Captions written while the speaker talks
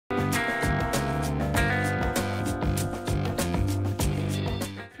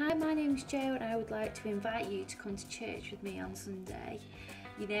would like to invite you to come to church with me on Sunday.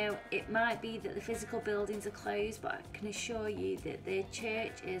 You know, it might be that the physical buildings are closed, but I can assure you that the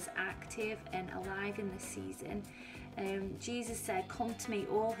church is active and alive in this season. Jesus said, "Come to me,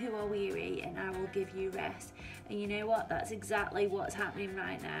 all who are weary, and I will give you rest." And you know what? That's exactly what's happening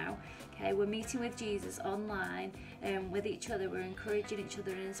right now. Okay, we're meeting with Jesus online, with each other. We're encouraging each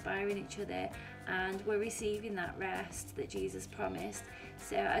other and inspiring each other, and we're receiving that rest that Jesus promised.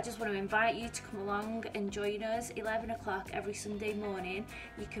 So I just want to invite you to come along and join us 11 o'clock every Sunday morning.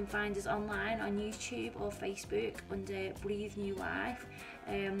 You can find us online on YouTube or Facebook under Breathe New Life,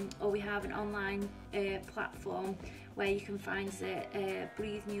 or we have an online platform where you can find us at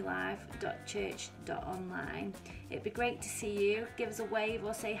breathenewlife.church.online. It'd be great to see you. Give us a wave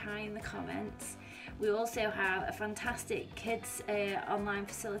or say hi in the comments. We also have a fantastic kids online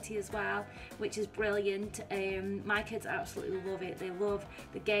facility as well, which is brilliant. My kids absolutely love it. They love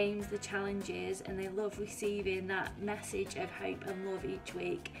the games, the challenges, and they love receiving that message of hope and love each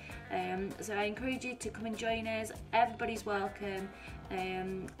week. So I encourage you to come and join us. Everybody's welcome.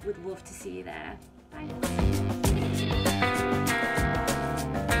 We'd love to see you there. Thanks.